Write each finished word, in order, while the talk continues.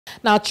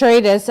Now,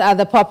 traders at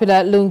the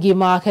popular Lungi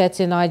Market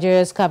in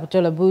Nigeria's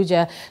capital,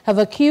 Abuja, have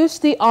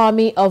accused the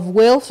army of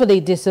willfully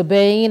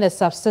disobeying a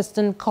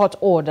subsisting court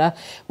order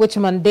which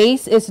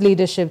mandates its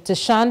leadership to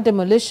shun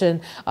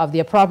demolition of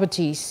their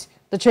properties.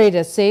 The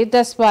traders say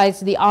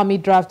despite the army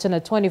drafting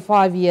a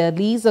 25-year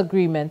lease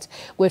agreement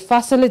with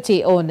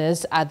facility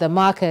owners at the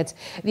market,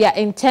 their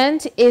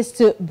intent is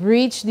to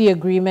breach the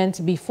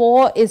agreement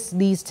before its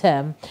lease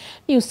term.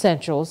 News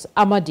Central's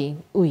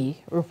Amadin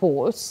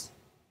reports.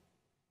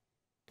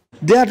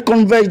 They had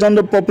converged on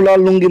the popular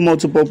Lungi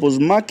multipurpose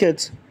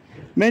market,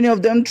 many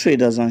of them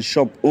traders and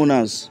shop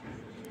owners.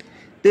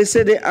 They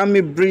say the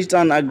army breached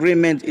an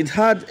agreement it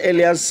had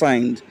earlier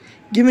signed,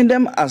 giving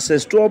them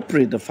access to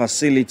operate the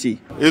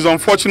facility. It's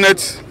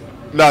unfortunate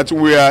that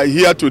we are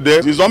here today.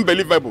 It's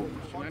unbelievable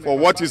for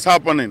what is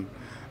happening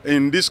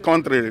in this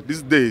country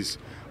these days.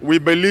 We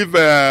believe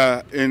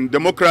in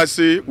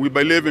democracy, we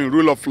believe in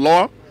rule of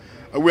law,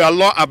 we are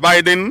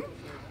law-abiding.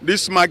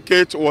 This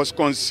market was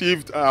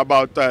conceived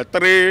about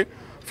 3-4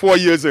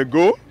 years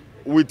ago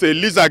with a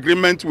lease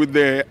agreement with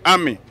the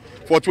army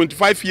for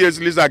 25 years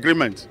lease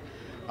agreement.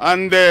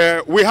 And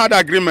we had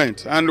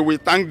agreement and we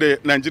thank the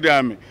Nigerian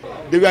army.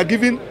 They were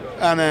given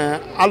an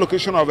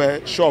allocation of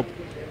a shop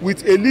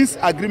with a lease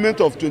agreement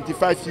of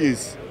 25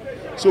 years.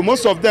 So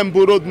most of them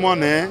borrowed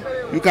money.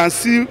 You can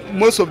see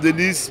most of the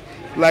lease,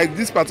 like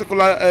this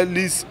particular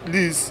lease,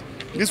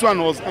 this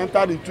one was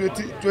entered in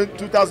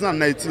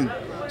 2019.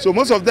 So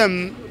most of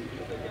them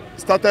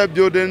started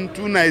building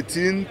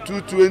 2019,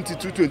 2020,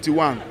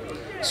 2021.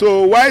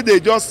 So why they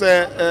just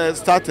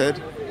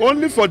started,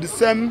 only for the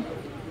same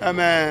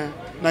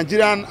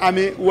Nigerian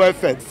army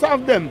welfare,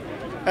 serve them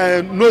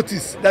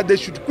notice that they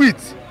should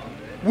quit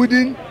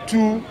within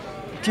two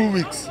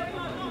weeks,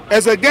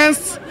 as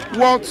against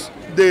what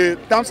the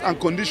terms and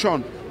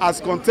conditions as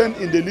contained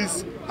in the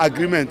lease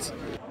agreement.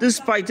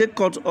 Despite a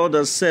court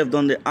order served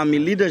on the army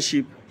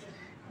leadership,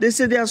 they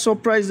say they are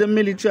surprised the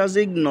military has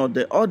ignored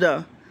the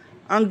order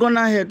and gone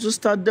ahead to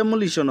start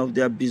demolition of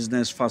their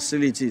business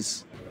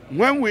facilities.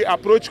 When we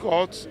approached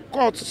court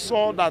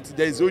saw that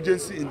there is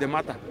urgency in the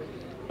matter.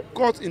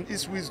 Court, in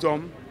its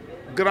wisdom,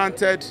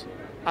 granted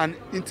an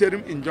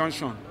interim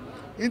injunction.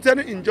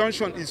 Interim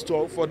injunction is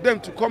for them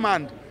to come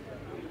and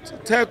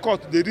tell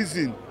court the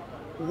reason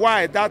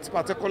why that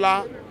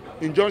particular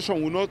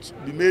injunction will not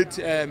be made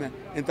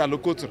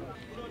interlocutory.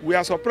 We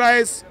are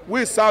surprised.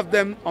 We served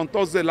them on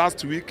Thursday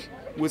last week.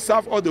 We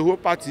served all the whole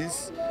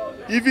parties.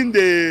 Even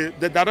the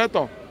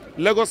director,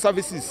 Lagos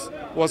Services,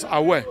 was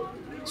aware.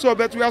 So,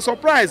 but we are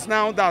surprised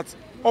now that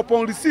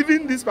upon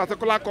receiving this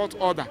particular court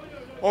order,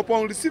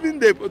 upon receiving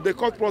the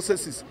court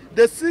processes,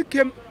 they still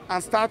came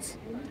and start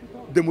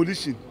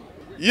demolition.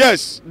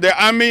 Yes, the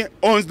army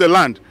owns the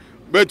land,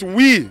 but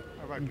we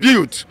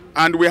built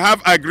and we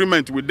have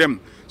agreement with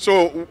them.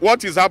 So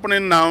what is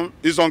happening now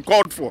is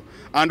uncalled for,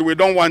 and we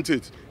don't want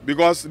it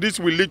because this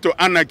will lead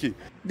to anarchy.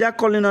 They are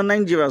calling on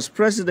Nigeria's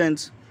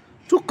president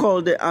to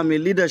call the army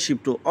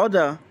leadership to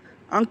order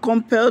and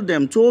compel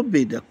them to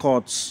obey the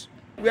courts.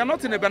 We are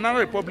not in a banana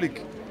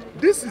republic.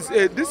 This is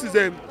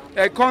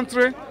a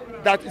country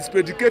that is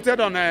predicated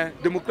on a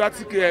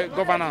democratic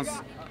governance,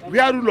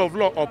 where rule of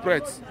law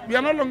operates. We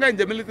are no longer in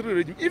the military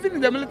regime. Even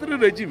in the military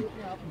regime,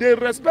 they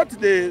respect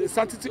the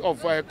sanctity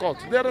of court.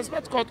 They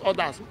respect court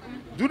orders.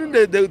 During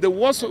the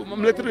worst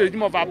military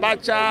regime of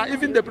Abuja,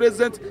 even the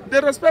president, they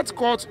respect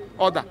court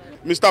order.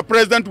 Mr.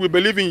 President, we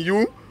believe in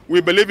you. We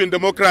believe in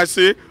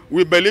democracy.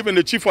 We believe in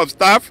the chief of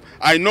staff.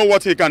 I know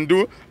what he can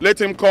do. Let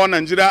him call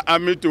Nigeria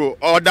army to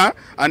order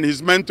and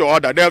his men to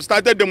order. They have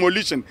started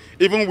demolition,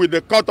 even with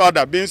the court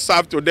order being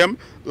served to them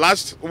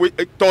last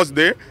week,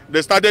 Thursday.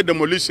 They started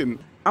demolition.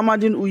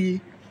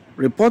 Amadin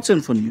reporting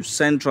for News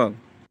Central.